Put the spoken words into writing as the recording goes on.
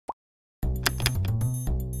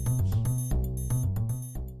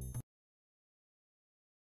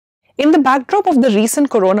In the backdrop of the recent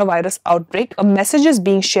coronavirus outbreak, a message is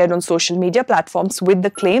being shared on social media platforms with the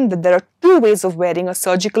claim that there are two ways of wearing a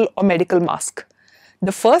surgical or medical mask.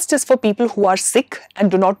 The first is for people who are sick and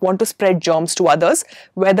do not want to spread germs to others,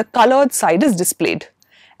 where the colored side is displayed.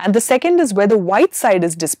 And the second is where the white side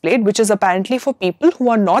is displayed, which is apparently for people who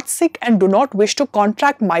are not sick and do not wish to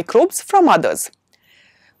contract microbes from others.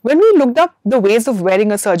 When we looked up the ways of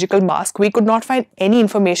wearing a surgical mask, we could not find any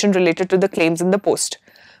information related to the claims in the post.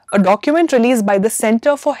 A document released by the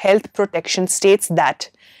Center for Health Protection states that,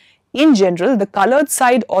 in general, the colored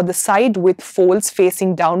side or the side with folds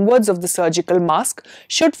facing downwards of the surgical mask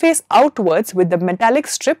should face outwards with the metallic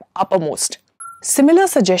strip uppermost. Similar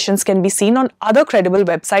suggestions can be seen on other credible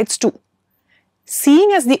websites too.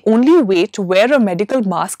 Seeing as the only way to wear a medical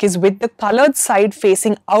mask is with the colored side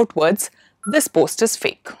facing outwards, this post is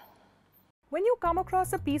fake. When you come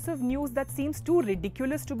across a piece of news that seems too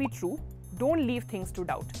ridiculous to be true, don't leave things to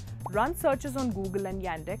doubt. Run searches on Google and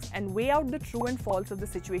Yandex and weigh out the true and false of the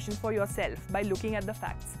situation for yourself by looking at the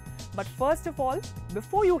facts. But first of all,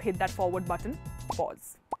 before you hit that forward button,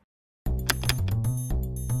 pause.